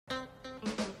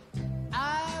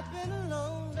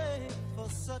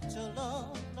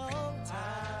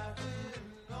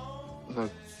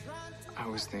Look, I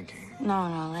was thinking.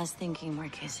 No, less thinking, more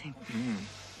kissing.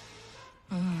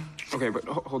 Okay, but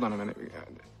hold on a minute.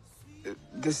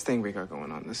 This thing we got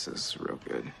going on, this is real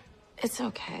good. It's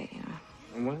okay.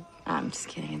 What? I'm just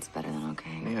kidding. It's better than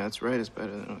okay. Yeah, that's right. It's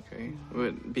better than okay.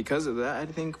 But because of that, I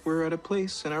think we're at a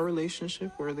place in our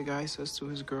relationship where the guy says to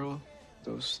his girl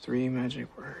those 3 magic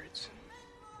words.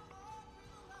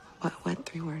 What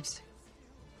 3 words?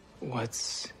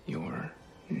 What's your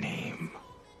name?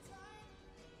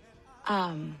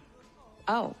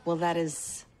 Oh, well, that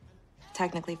is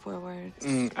technically 4 words.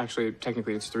 Actually,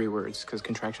 technically it's 3 words because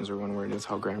contractions are 1 word. That's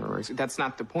how grammar works. That's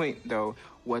not the point, though.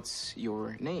 What's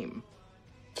your name?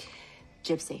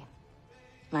 Gypsy.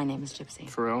 My name is Gypsy.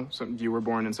 For real? So you were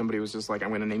born and somebody was just like, I'm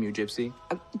going to name you Gypsy?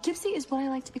 Gypsy is what I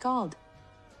like to be called.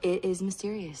 It is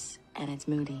mysterious, and it's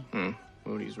moody.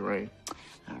 Moody's right.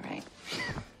 All right.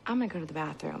 I'm gonna go to the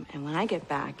bathroom, and when I get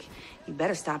back, you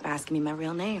better stop asking me my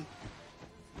real name.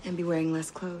 And be wearing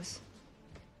less clothes.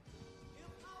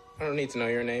 I don't need to know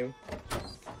your name.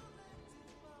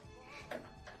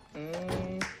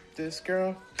 This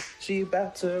girl, she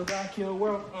about to rock your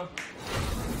world.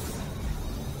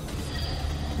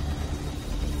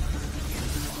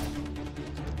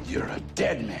 You're a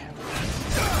dead man.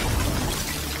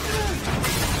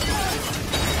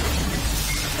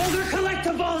 Those are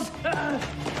collectibles!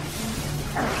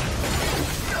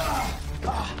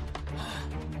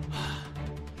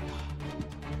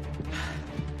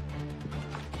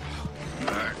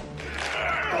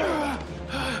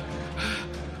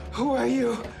 Who are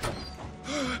you?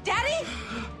 Daddy?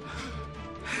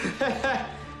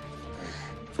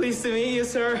 Pleased to meet you,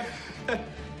 sir.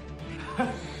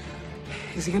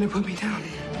 Is he gonna put me down?